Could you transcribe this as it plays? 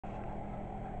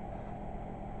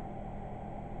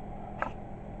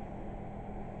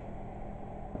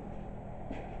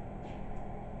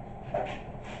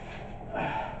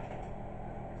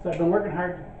So I've been working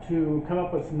hard to come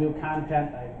up with some new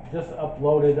content. I just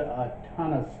uploaded a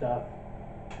ton of stuff.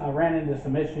 I ran into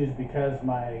some issues because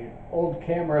my old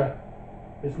camera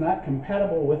is not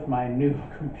compatible with my new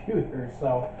computer,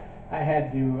 so I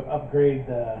had to upgrade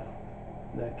the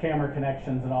camera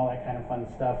connections and all that kind of fun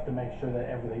stuff to make sure that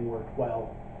everything worked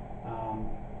well.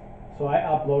 So I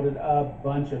uploaded a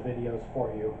bunch of videos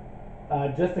for you.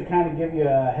 Just to kind of give you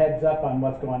a heads up on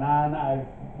what's going on, I've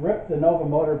ripped the Nova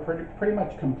motor pretty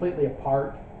much completely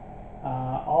apart.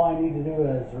 All I need to do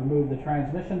is remove the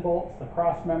transmission bolts, the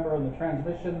cross member and the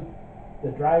transmission, the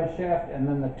drive shaft, and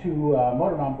then the two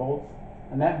motor mount bolts,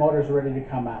 and that motor's ready to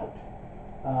come out.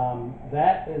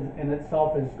 That is in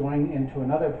itself is going into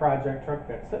another project truck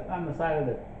that's sitting on the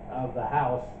side of the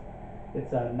house.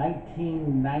 It's a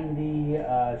 1990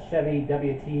 Chevy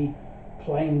WT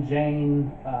Plain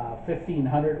Jane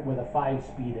 1500 with a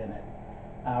 5-speed in it.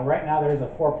 Right now there's a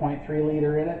 4.3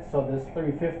 liter in it, so this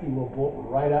 350 will bolt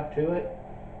right up to it.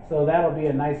 So that'll be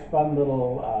a nice fun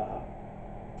little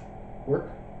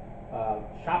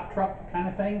shop truck kind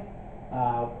of thing.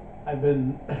 I've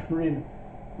been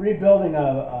rebuilding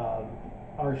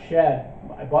our shed.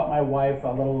 I bought my wife a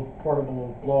little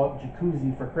portable blow-up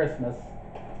jacuzzi for Christmas,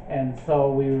 and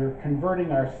so we were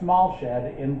converting our small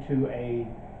shed into a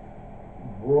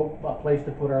place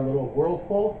to put our little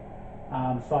whirlpool.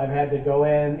 So I've had to go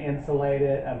in, insulate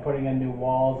it. I'm putting in new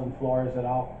walls and floors, and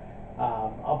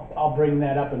I'll bring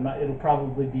that up, and it'll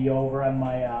probably be over on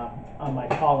my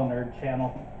Call a Nerd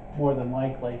channel, more than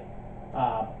likely.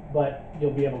 But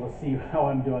you'll be able to see how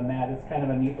I'm doing that. It's kind of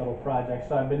a neat little project.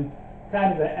 So I've been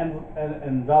kind of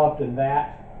enveloped in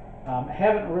that.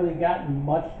 Haven't really gotten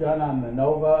much done on the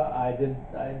Nova. I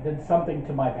did something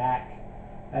to my back,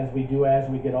 as we do as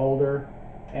we get older,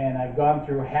 and I've gone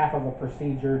through half of a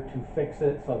procedure to fix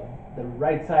it. So the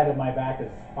right side of my back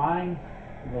is fine.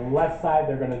 The left side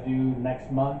they're going to do next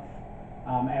month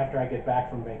after I get back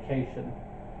from vacation.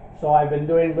 So I've been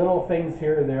doing little things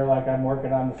here or there, like I'm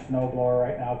working on the snowblower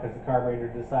right now because the carburetor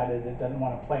decided it doesn't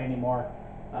want to play anymore.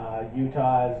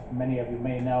 Utah, as many of you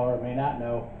may know or may not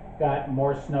know, got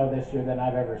more snow this year than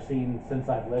I've ever seen since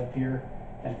I've lived here.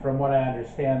 And from what I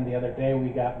understand, the other day we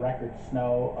got record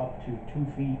snow up to 2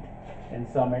 feet in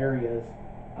some areas.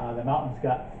 The mountains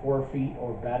got 4 feet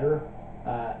or better.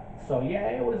 So yeah,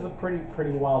 it was a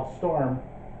pretty wild storm.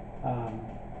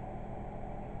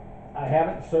 I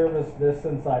haven't serviced this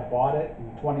since I bought it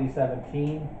in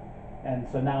 2017, and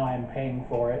so now I'm paying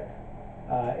for it.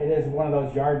 It is one of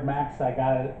those Yard Max. I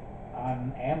got it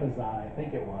on Amazon, I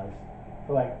think it was,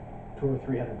 for like $200 or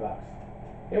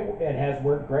 $300. It has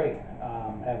worked great.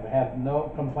 Have had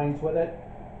no complaints with it.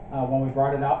 When we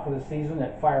brought it out for the season,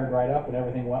 it fired right up and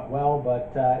everything went well,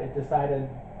 but it decided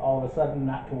all of a sudden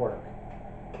not to work.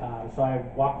 So I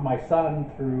walked my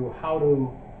son through how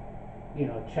to,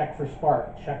 check for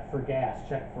spark, check for gas,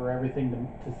 check for everything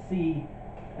to see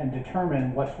and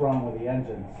determine what's wrong with the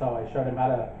engine. So I showed him how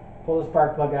to pull the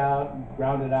spark plug out,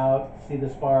 ground it out, see the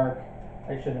spark.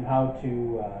 I showed him how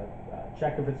to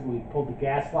check if we pulled the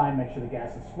gas line, make sure the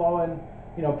gas is flowing.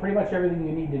 Pretty much everything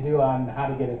you need to do on how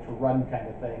to get it to run, kind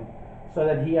of thing, so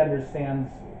that he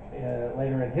understands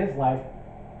later in his life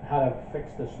how to fix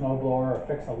the snowblower or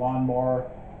fix a lawnmower,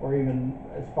 or even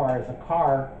as far as a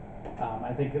car.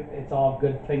 I think it's all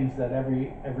good things that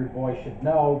every boy should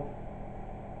know.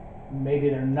 Maybe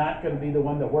they're not going to be the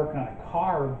one to work on a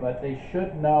car, but they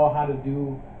should know how to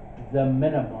do the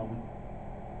minimum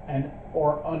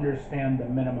or understand the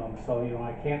minimum. So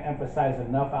I can't emphasize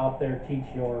enough out there. Teach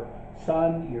your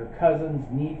son, your cousins,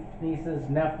 nieces,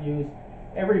 nephews,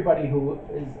 everybody who's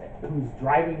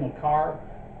driving a car,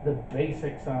 the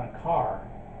basics on a car.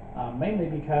 Mainly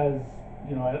because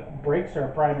brakes are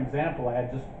a prime example. I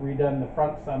had just redone the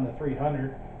fronts on the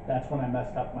 300. That's when I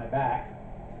messed up my back.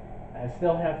 I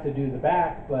still have to do the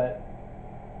back, but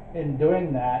in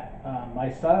doing that,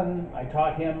 my son, I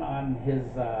taught him on his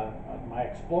my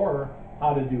Explorer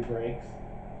how to do brakes.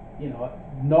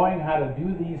 Knowing how to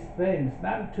do these things,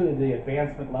 not to the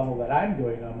advancement level that I'm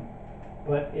doing them,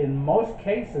 but in most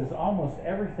cases, almost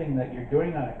everything that you're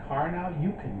doing on a car now,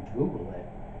 you can Google it.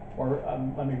 Or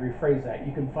let me rephrase that,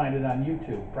 you can find it on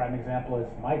YouTube. Prime example is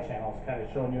my channel is kind of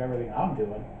showing you everything I'm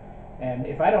doing. And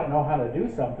if I don't know how to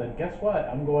do something, guess what?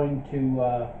 I'm going to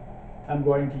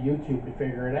YouTube to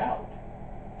figure it out.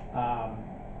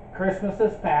 Christmas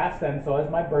has passed, and so is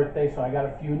my birthday, so I got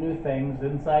a few new things.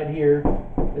 Inside here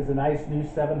is a nice new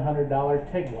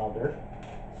 $700 TIG welder.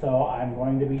 So I'm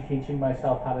going to be teaching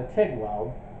myself how to TIG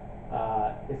weld.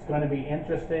 It's going to be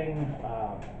interesting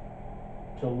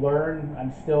to learn.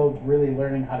 I'm still really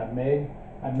learning how to MIG.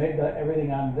 I made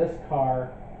everything on this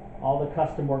car. All the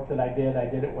custom work that I did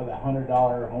it with a $100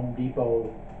 Home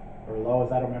Depot or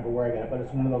Lowe's. I don't remember where I got it, but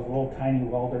it's one of those little tiny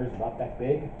welders about that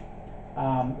big.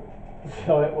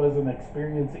 So it was an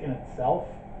experience in itself.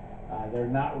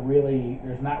 There's not really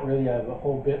a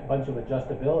whole bunch of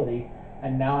adjustability,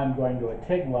 and now I'm going to a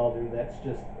TIG welder that's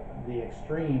just the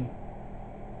extreme.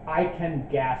 I can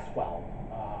gas weld.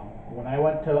 When I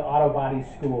went to auto body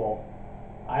school,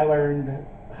 I learned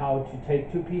how to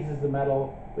take two pieces of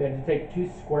metal. We had to take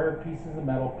two square pieces of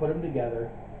metal, put them together,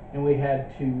 and we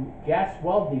had to gas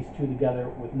weld these two together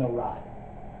with no rod.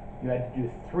 You had to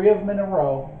do 3 of them in a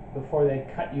row before they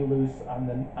cut you loose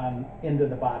into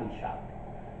the body shop.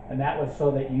 And that was so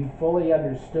that you fully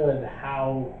understood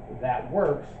how that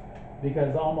works,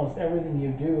 because almost everything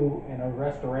you do in a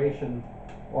restoration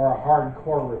or a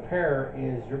hardcore repair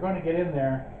is you're going to get in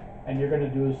there and you're going to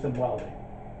do some welding,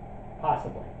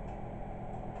 possibly.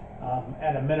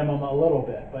 At a minimum a little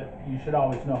bit, but you should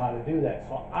always know how to do that.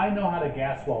 So I know how to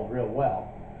gas weld real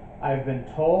well. I've been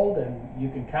told, and you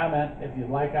can comment if you'd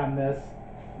like on this,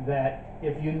 that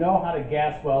if you know how to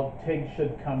gas weld, TIG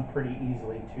should come pretty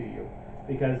easily to you,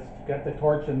 because you got the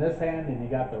torch in this hand and you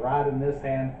got the rod in this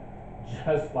hand,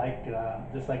 just like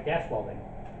gas welding.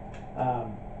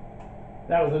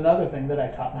 That was another thing that I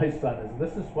taught my son, is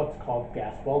this is what's called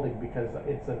gas welding, because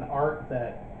it's an art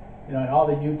that, you know, in all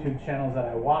the YouTube channels that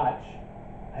I watch,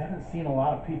 I haven't seen a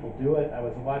lot of people do it. I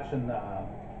was watching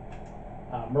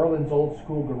Merlin's Old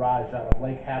School Garage out of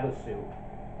Lake Havasu,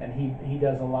 and he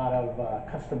does a lot of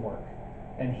custom work,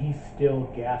 and he still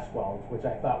gas welds, which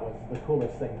I thought was the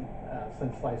coolest thing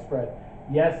since sliced bread.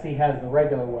 Yes, he has the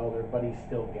regular welder, but he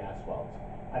still gas welds.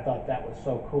 I thought that was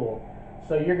so cool.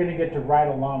 So you're going to get to ride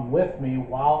along with me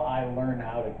while I learn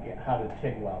how to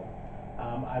TIG weld.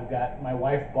 My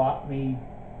wife bought me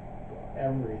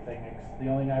everything. The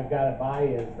only thing I've got to buy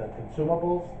is the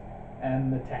consumables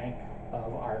and the tank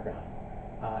of argon.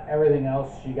 Everything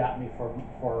else she got me for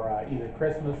either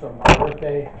Christmas or my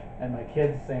birthday, and my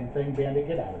kids, same thing. Bandit,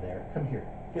 get out of there. Come here.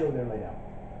 Get over there and lay down.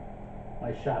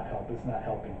 My shop help is not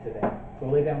helping today. Go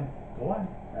lay down. Go on.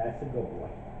 That's a good boy.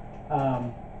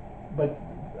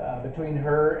 But between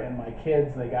her and my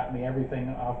kids, they got me everything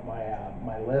off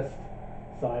my list.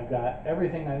 So I've got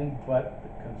everything, I think, but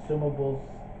the consumables.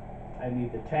 I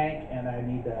need the tank, and I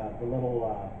need the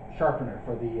little sharpener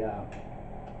for the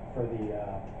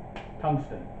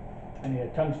tungsten. I need a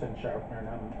tungsten sharpener, and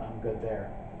I'm good there.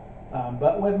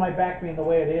 But with my back being the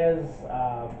way it is,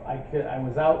 I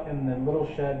was out in the little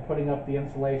shed putting up the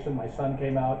insulation. My son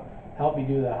came out, helped me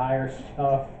do the higher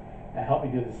stuff, and helped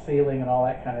me do the ceiling and all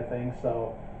that kind of thing.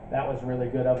 So that was really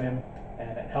good of him,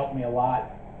 and it helped me a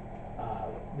lot.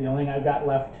 The only thing I've got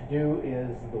left to do is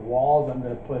the walls. I'm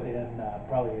going to put in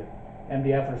probably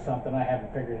MDF or something. I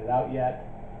haven't figured it out yet.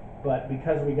 But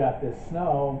because we got this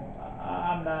snow,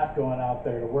 I'm not going out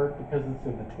there to work because it's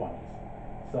in the 20s.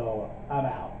 So I'm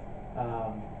out.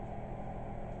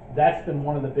 That's been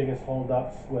one of the biggest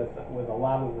holdups with a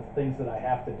lot of the things that I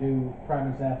have to do.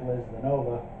 Prime example is the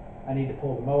Nova. I need to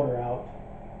pull the motor out,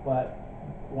 but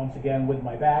once again with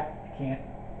my back, I can't.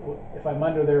 If I'm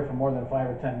under there for more than 5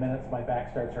 or 10 minutes, my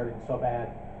back starts hurting so bad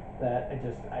that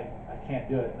I can't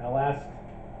do it. Now last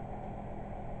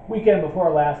weekend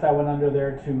before last, I went under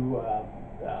there to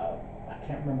I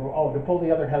can't remember. Oh, to pull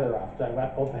the other header off. So I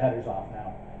got both the headers off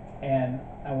now, and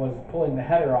I was pulling the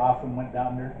header off and went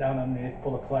down underneath,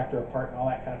 pull the collector apart and all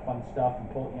that kind of fun stuff,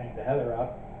 and yank the header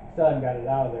out. Still haven't got it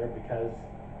out of there because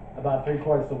about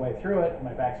 3/4 of the way through it,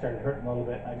 my back started hurting a little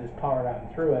bit, and I just powered on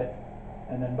through it.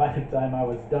 And then by the time I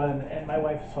was done, and my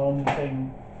wife's home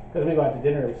saying, because we go out to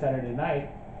dinner every Saturday night,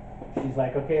 she's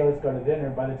like, okay, let's go to dinner.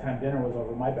 By the time dinner was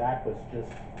over, my back was just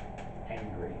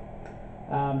angry.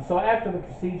 So after the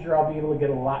procedure, I'll be able to get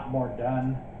a lot more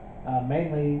done.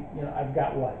 Mainly, you know, I've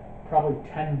got probably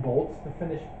 10 bolts to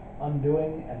finish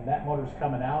undoing, and that motor's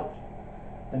coming out.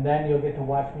 And then you'll get to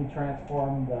watch me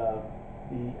transform the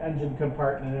engine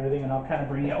compartment and everything, and I'll kind of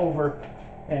bring you over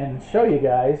and show you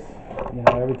guys, you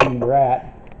know, everything we're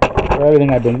at, or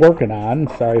everything I've been working on.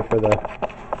 Sorry for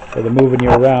the moving you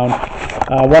around.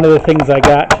 One of the things I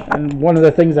got, and one of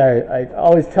the things I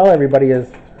always tell everybody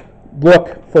is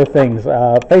look for things.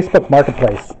 Facebook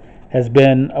Marketplace has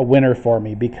been a winner for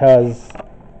me, because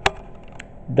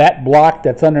that block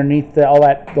that's underneath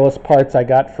those parts I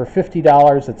got for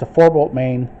 $50. It's a 4-bolt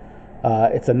main.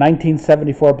 It's a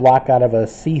 1974 block out of a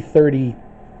C30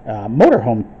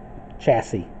 motorhome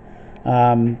chassis.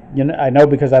 You know, I know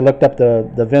because I looked up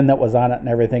the VIN that was on it and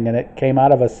everything, and it came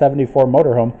out of a 74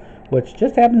 motorhome, which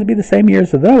just happens to be the same year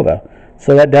as the Nova.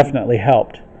 So that definitely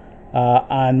helped.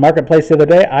 On Marketplace the other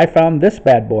day, I found this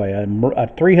bad boy, a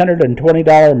 $320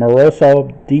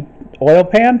 Moroso deep oil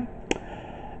pan,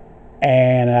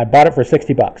 and I bought it for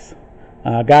 60 bucks.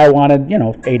 Guy wanted,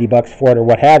 80 bucks for it or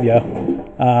what have you,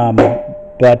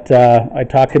 but I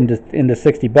talked him into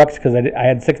 60 bucks because I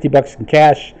had 60 bucks in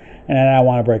cash, and I didn't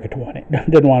want to break a 20.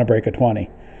 Didn't want to break a 20.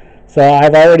 So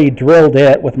I've already drilled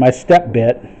it with my step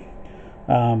bit.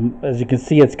 As you can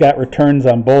see, it's got returns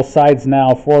on both sides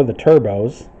now for the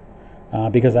turbos.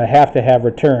 Because I have to have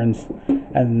returns,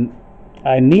 and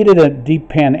I needed a deep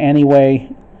pan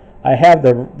anyway. I have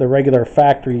the regular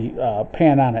factory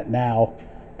pan on it now,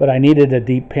 but I needed a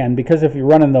deep pan because if you're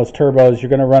running those turbos, you're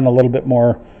going to run a little bit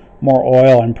more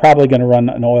oil. I'm probably going to run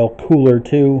an oil cooler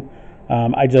too.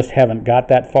 I just haven't got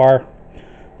that far.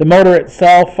 The motor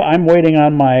itself, I'm waiting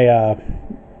on my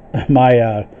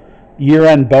my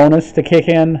year-end bonus to kick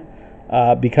in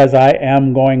because I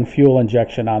am going fuel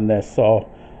injection on this. So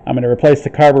I'm going to replace the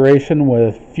carburation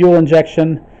with fuel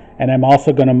injection, and I'm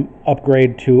also going to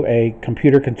upgrade to a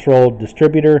computer-controlled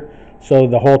distributor, so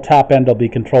the whole top end will be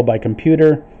controlled by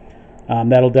computer.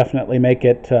 That'll definitely make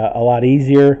it a lot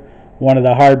easier. One of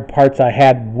the hard parts I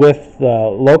had with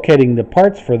locating the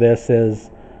parts for this is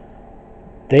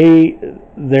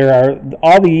there are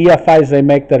all the EFIs they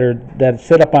make that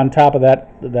sit up on top of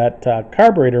that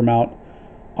carburetor mount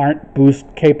aren't boost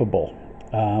capable.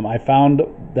 I found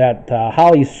that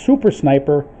Holley's Super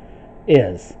Sniper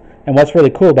is, and what's really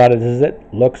cool about it is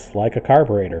it looks like a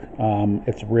carburetor.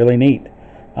 It's really neat.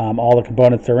 All the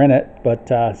components are in it, but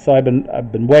so I've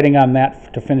been waiting on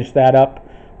that to finish that up.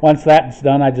 Once that's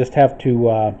done, I just have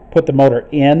to put the motor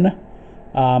in.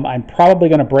 I'm probably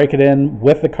going to break it in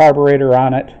with the carburetor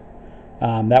on it.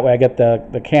 That way I get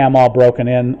the cam all broken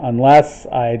in, unless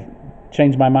I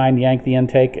change my mind, yank the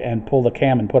intake, and pull the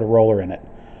cam and put a roller in it.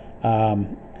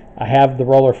 I have the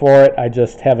roller for it. I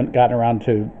just haven't gotten around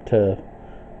to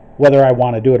whether I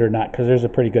want to do it or not, because there's a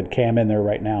pretty good cam in there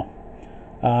right now.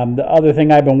 The other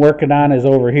thing I've been working on is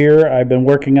over here. I've been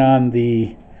working on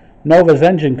the Nova's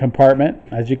engine compartment.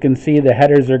 As you can see, the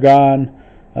headers are gone.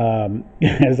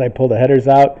 As I pull the headers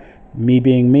out, me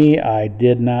being me, I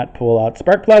did not pull out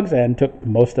spark plugs and took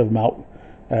most of them out,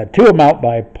 two of them out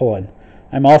by pulling.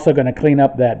 I'm also going to clean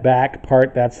up that back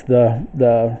part. That's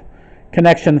the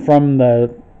connection from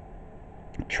the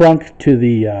trunk to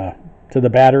the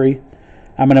battery.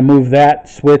 I'm going to move that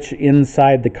switch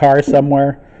inside the car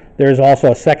somewhere. There's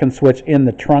also a second switch in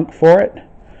the trunk for it,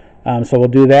 so we'll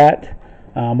do that.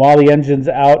 While the engine's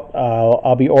out,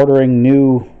 I'll be ordering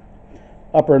new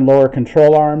upper and lower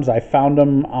control arms. I found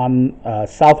them on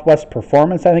Southwest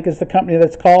Performance, I think is the company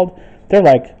that's called. They're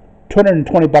like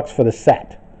 220 bucks for the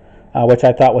set, which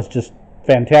I thought was just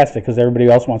fantastic because everybody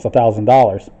else wants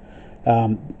 $1,000.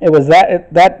 It was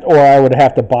that or I would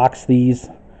have to box these,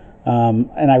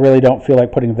 and I really don't feel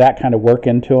like putting that kind of work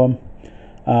into them.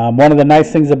 One of the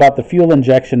nice things about the fuel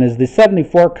injection is the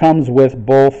 74 comes with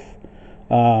both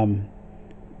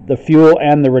the fuel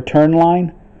and the return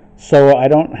line, so I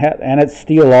don't have, and it's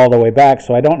steel all the way back,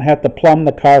 so I don't have to plumb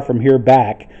the car from here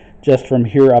back, just from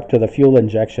here up to the fuel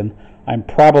injection. I'm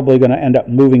probably going to end up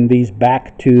moving these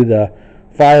back to the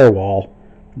firewall.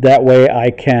 That way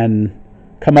I can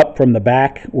come up from the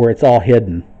back where it's all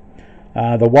hidden.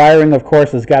 The wiring, of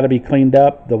course, has got to be cleaned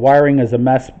up. The wiring is a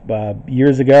mess.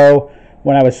 Years ago,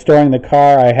 when I was storing the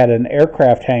car, I had an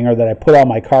aircraft hangar that I put all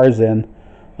my cars in,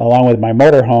 along with my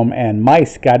motorhome, and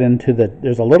mice got into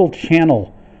there's a little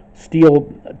channel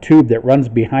steel tube that runs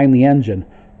behind the engine.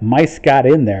 Mice got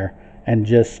in there and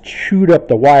just chewed up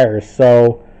the wires,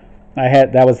 so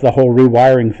that was the whole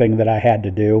rewiring thing that I had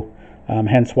to do,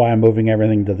 hence why I'm moving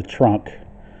everything to the trunk.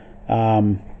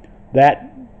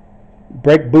 That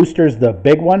brake booster's the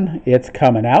big one. It's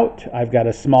coming out. I've got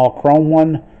a small chrome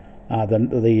one, I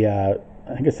think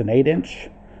it's an 8-inch.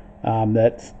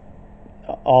 That's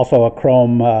also a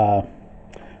chrome.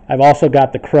 I've also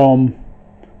got the chrome.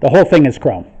 The whole thing is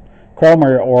chrome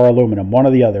or aluminum, one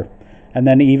or the other. And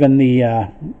then even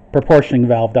the proportioning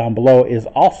valve down below is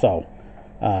also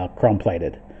chrome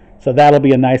plated. So that'll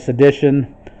be a nice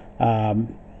addition.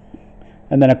 And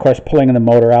then of course pulling the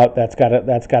motor out, that's got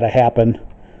to happen.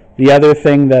 The other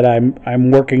thing that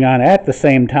I'm working on at the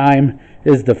same time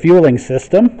is the fueling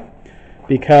system,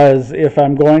 because if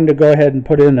I'm going to go ahead and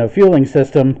put in a fueling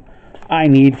system, I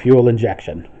need fuel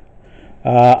injection.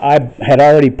 I had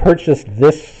already purchased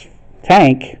this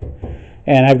tank,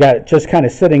 and I've got it just kind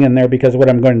of sitting in there because what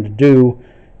I'm going to do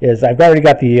is I've already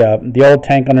got the old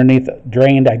tank underneath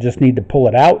drained. I just need to pull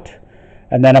it out,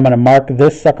 and then I'm going to mark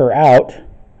this sucker out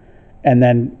and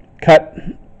then cut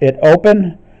it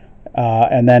open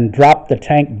and then drop the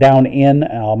tank down in.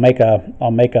 And I'll make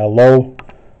a low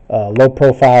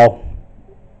profile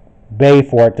bay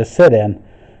for it to sit in,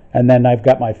 and then I've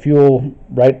got my fuel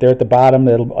right there at the bottom.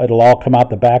 It'll all come out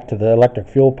the back to the electric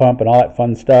fuel pump and all that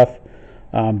fun stuff.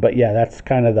 But yeah, that's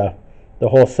kind of the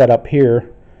whole setup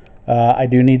here. I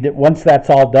do need to, once that's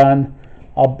all done,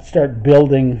 I'll start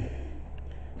building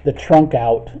the trunk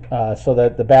out so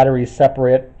that the battery's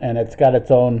separate and it's got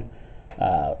its own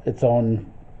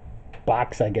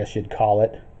box, I guess you'd call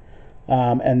it.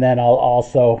 And then I'll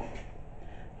also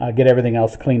get everything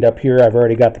else cleaned up here. I've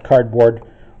already got the cardboard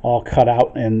all cut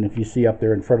out, and if you see up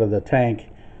there in front of the tank,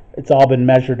 it's all been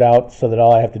measured out so that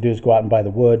all I have to do is go out and buy the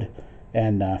wood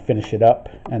and finish it up,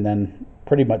 and then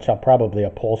pretty much I'll probably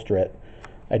upholster it.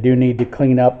 I do need to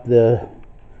clean up the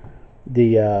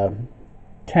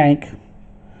tank.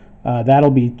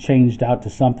 That'll be changed out to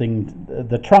something.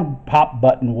 The trunk pop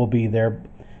button will be there.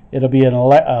 It'll be an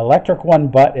electric one,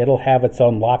 but it'll have its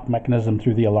own lock mechanism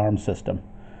through the alarm system.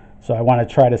 So I want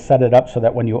to try to set it up so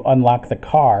that when you unlock the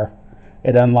car,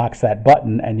 it unlocks that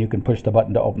button and you can push the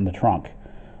button to open the trunk.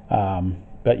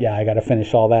 But yeah, I got to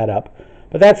finish all that up.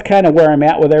 But that's kind of where I'm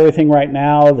at with everything right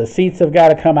now. The seats have got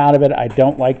to come out of it. I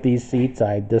don't like these seats.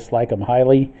 I dislike them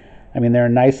highly. I mean, they're a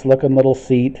nice looking little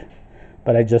seat,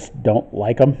 but I just don't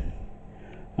like them.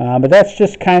 But that's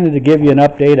just kind of to give you an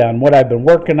update on what I've been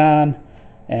working on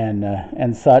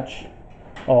and such.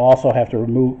 I'll also have to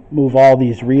move all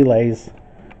these relays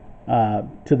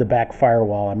to the back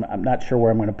firewall. I'm not sure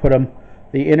where I'm going to put them.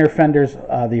 The inner fenders,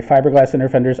 the fiberglass inner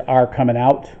fenders are coming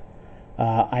out.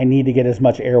 I need to get as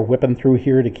much air whipping through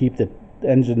here to keep the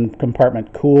engine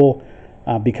compartment cool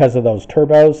because of those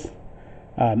turbos.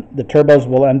 The turbos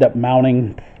will end up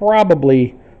mounting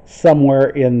probably somewhere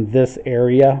in this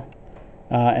area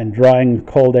and drawing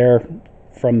cold air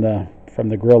from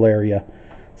the grill area.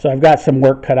 So I've got some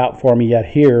work cut out for me yet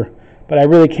here, but I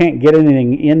really can't get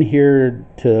anything in here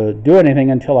to do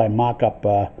anything until I mock up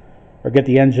or get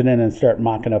the engine in and start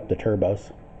mocking up the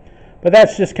turbos. But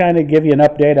that's just kind of give you an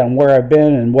update on where I've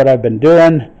been and what I've been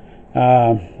doing.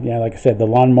 Yeah, like I said, the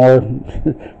lawnmower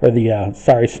or the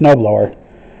snowblower.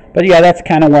 But yeah, that's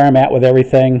kind of where I'm at with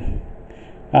everything.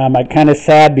 I'm kind of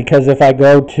sad because if I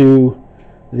go to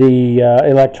the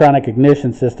electronic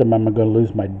ignition system, I'm going to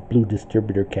lose my blue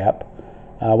distributor cap,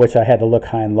 which I had to look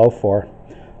high and low for.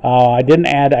 I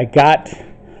got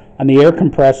on the air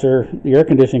compressor, the air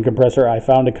conditioning compressor, I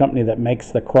found a company that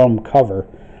makes the chrome cover.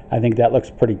 I think that looks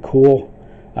pretty cool.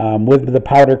 With the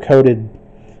powder coating,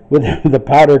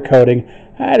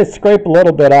 I had to scrape a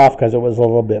little bit off because it was a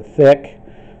little bit thick.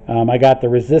 I got the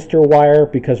resistor wire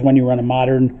because when you run a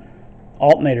modern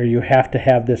alternator, you have to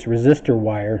have this resistor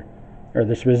wire or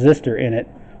this resistor in it.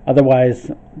 Otherwise,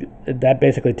 that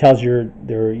basically tells your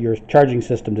charging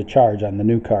system to charge on the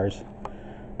new cars.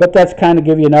 But that's kind of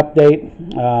give you an update.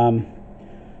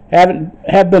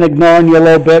 Have been ignoring you a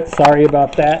little bit. Sorry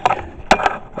about that.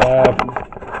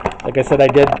 Like I said, I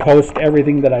did post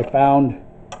everything that I found.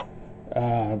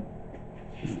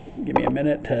 Give me a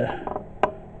minute to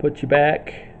put you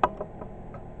back.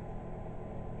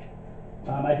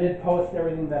 I did post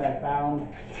everything that I found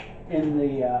in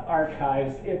the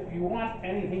archives. If you want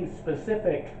anything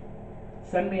specific,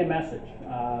 send me a message,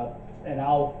 and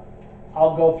I'll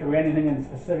go through anything in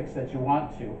specifics that you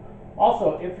want to.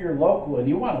 Also, if you're local and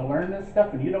you want to learn this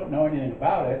stuff and you don't know anything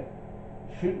about it,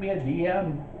 shoot me a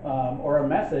DM or a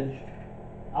message.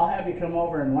 I'll have you come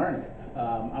over and learn it.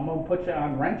 I'm going to put you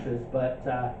on wrenches, but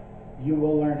you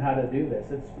will learn how to do this.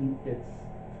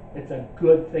 It's a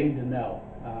good thing to know.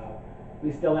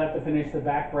 We still have to finish the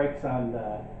back brakes on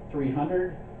the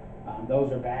 300.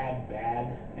 Those are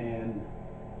bad, and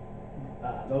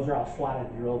those are all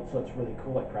slotted drilled, so it's really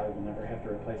cool. I probably will never have to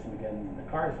replace them again in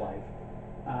the car's life.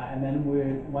 And then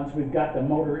once we've got the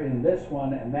motor in this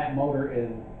one and that motor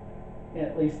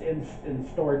at least in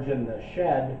storage in the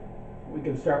shed, we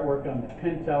can start work on the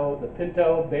Pinto. The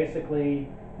Pinto basically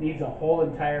needs a whole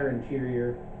entire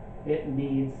interior. It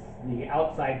needs the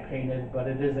outside painted, but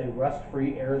it is a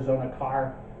rust-free Arizona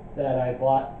car that I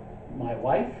bought my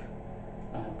wife,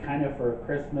 kind of for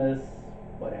Christmas,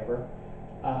 whatever.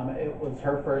 It was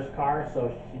her first car,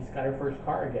 so she's got her first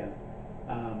car again.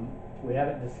 We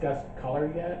haven't discussed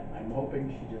color yet. I'm hoping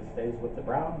she just stays with the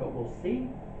brown, but we'll see.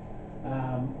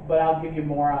 But I'll give you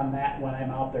more on that when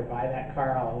I'm out there by that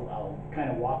car. I'll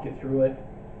kind of walk you through it.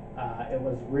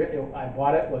 I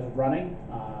bought it, was running.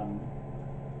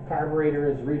 Carburetor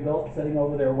is rebuilt, sitting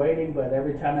over there waiting, but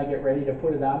every time I get ready to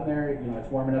put it on there, it's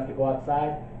warm enough to go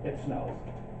outside, it snows.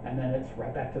 And then it's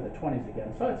right back to the 20s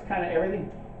again. So it's kind of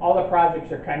everything, all the projects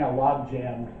are kind of log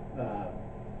jammed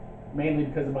mainly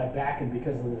because of my back and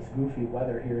because of this goofy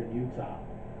weather here in Utah.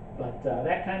 But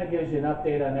that kind of gives you an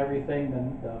update on everything.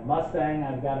 The Mustang,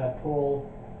 I've got to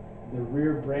pull the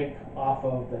rear brake off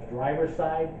of the driver's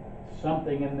side.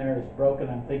 Something in there is broken.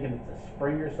 I'm thinking it's a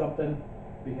spring or something,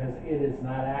 because it is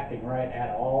not acting right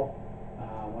at all.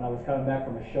 When I was coming back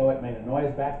from a show, it made a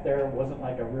noise back there. It wasn't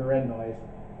like a rear end noise.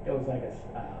 It was like a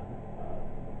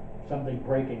something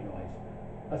breaking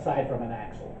noise, aside from an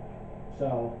axle.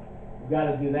 So we've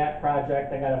got to do that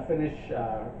project. I got to finish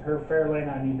her Fairlane.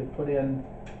 I need to put in.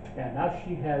 Yeah, now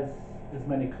she has as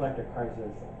many collector cars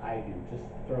as I do. Just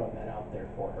throwing that out there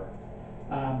for her.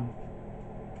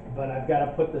 But I've got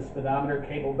to put the speedometer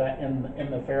cable back in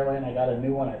the Fairlane. I got a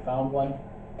new one. I found one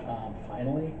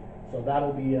finally. So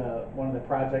that'll be one of the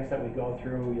projects that we go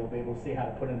through. You'll be able to see how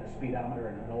to put in a speedometer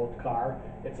in an old car.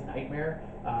 It's a nightmare,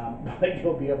 but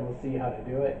you'll be able to see how to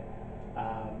do it.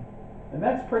 And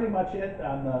that's pretty much it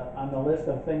on the list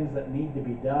of things that need to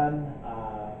be done.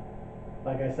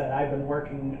 Like I said, I've been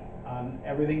working on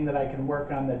everything that I can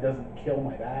work on that doesn't kill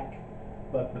my back.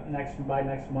 But by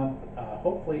next month,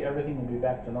 hopefully everything will be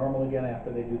back to normal again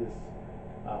after they do this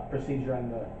procedure on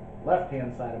the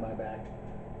left-hand side of my back.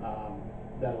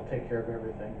 That'll take care of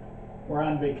everything. We're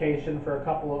on vacation for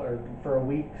for a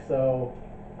week, so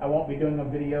I won't be doing a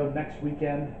video next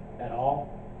weekend at all.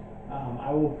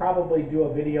 I will probably do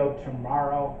a video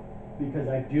tomorrow because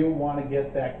I do want to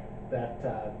get that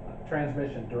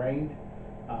transmission drained.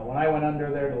 When I went under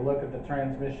there to look at the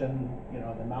transmission,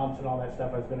 the mounts and all that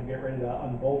stuff, I was going to get ready to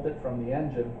unbolt it from the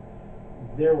engine.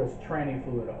 There was tranny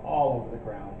fluid all over the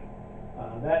ground.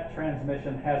 That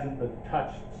transmission hasn't been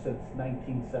touched since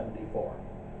 1974,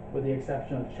 with the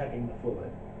exception of checking the fluid.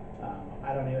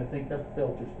 I don't even think the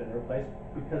filter's been replaced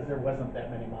because there wasn't that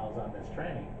many miles on this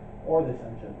tranny or this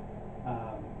engine.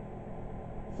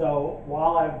 So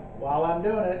while I'm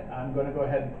doing it, I'm going to go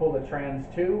ahead and pull the trans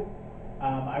 2.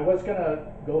 I was going to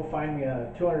go find me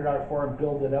a 200 R4 and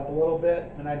build it up a little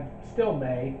bit, and I still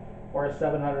may, or a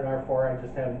 700 R4, I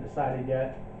just haven't decided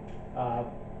yet.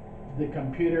 The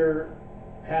computer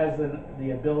has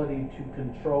the ability to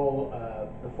control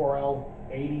the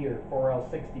 4L80 or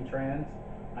 4L60 trans.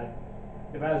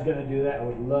 If I was going to do that, I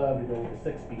would love to go with a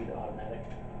 6-speed automatic.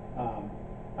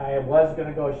 I was going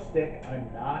to go stick. I'm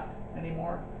not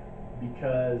anymore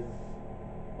because,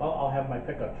 well, I'll have my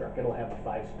pickup truck. It'll have a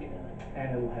 5-speed in it,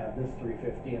 and it'll have this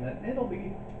 350 in it. And I'm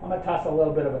going to toss a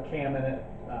little bit of a cam in it,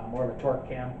 more of a torque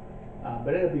cam,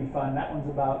 but it'll be fun. That one's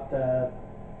about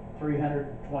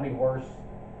 320 horse,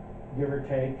 give or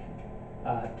take,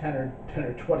 10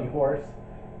 or 20 horse.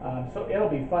 So it'll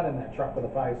be fun in that truck with a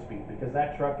 5-speed, because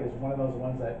that truck is one of those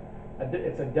ones that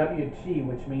it's a WT,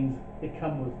 which means it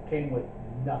came with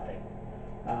nothing.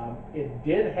 It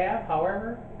did have,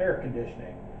 however, air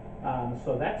conditioning.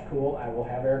 So that's cool. I will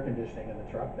have air conditioning in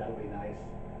the truck. That'll be nice.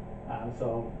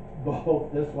 So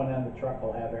both this one and the truck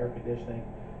will have air conditioning.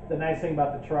 The nice thing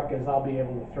about the truck is I'll be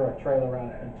able to throw a trailer on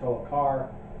it and tow a car.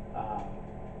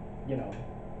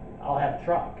 I'll have a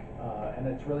truck, and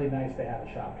it's really nice to have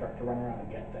a shop truck to run around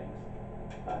and get things.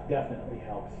 Definitely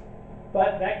helps.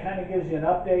 But that kind of gives you an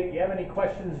update. If you have any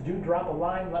questions, do drop a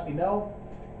line, let me know,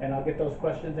 and I'll get those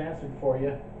questions answered for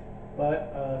you.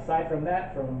 But aside from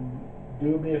that,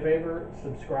 do me a favor,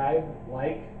 subscribe,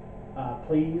 like.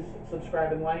 Please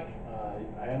subscribe and like.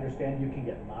 I understand you can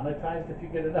get monetized if you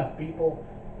get enough people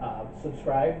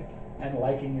subscribed and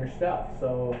liking your stuff.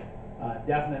 So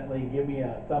definitely give me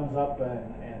a thumbs up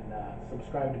and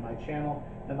subscribe to my channel.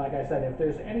 And like I said, if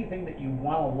there's anything that you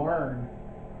want to learn,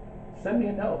 send me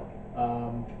a note.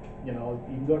 You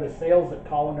can go to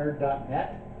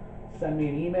sales@callanerd.net, send me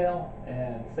an email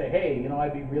and say, hey,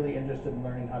 I'd be really interested in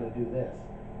learning how to do this.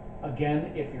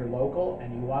 Again, if you're local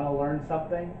and you want to learn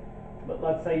something, but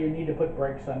let's say you need to put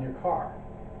brakes on your car.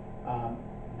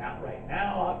 Not right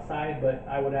now outside, but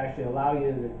I would actually allow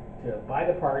you to buy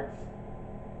the parts,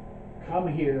 come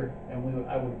here, and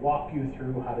I would walk you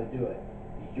through how to do it.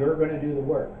 You're going to do the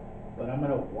work, but I'm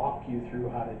going to walk you through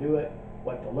how to do it,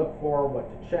 what to look for, what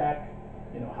to check,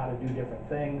 how to do different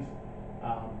things.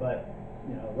 But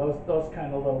those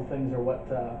kind of little things are what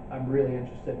I'm really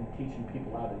interested in teaching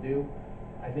people how to do.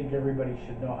 I think everybody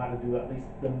should know how to do at least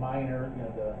the minor,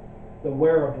 the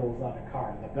wearables on a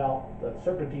car, the belt, the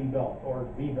serpentine belt, or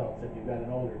V-belts if you've got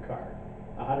an older car,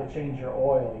 how to change your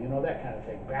oil, that kind of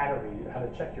thing, battery, how to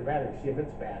check your battery, see if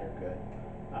it's bad or good.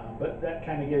 But that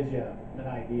kind of gives you an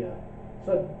idea.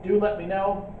 So do let me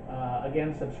know.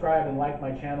 Again, subscribe and like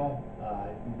my channel.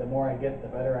 The more I get, the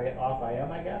better off I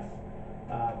am, I guess.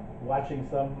 Watching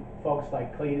some folks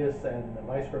like Cletus and the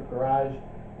Vice Grip Garage,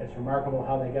 it's remarkable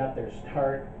how they got their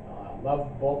start.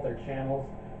 Love both their channels.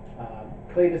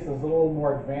 Cletus is a little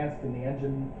more advanced in the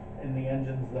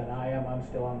engines than I am. I'm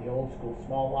still on the old school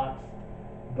small locks,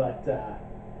 but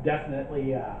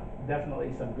definitely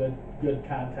some good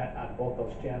content on both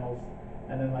those channels.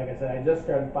 And then, like I said, I just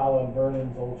started following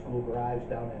Berlin's Old School Garage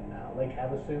down in Lake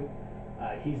Havasu.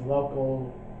 He's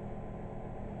local,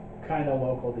 kind of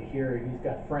local to here. He's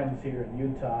got friends here in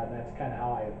Utah, and that's kind of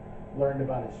how I learned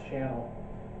about his channel.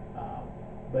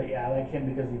 But yeah, I like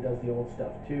him because he does the old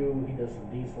stuff too. He does some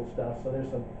diesel stuff, so there's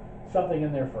something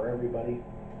in there for everybody.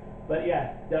 But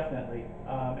yeah, definitely.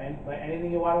 And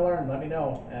anything you want to learn, let me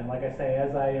know. And like I say,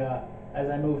 as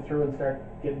I move through and start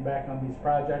getting back on these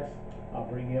projects, I'll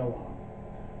bring you along.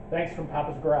 Thanks from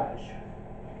Papa's Garage.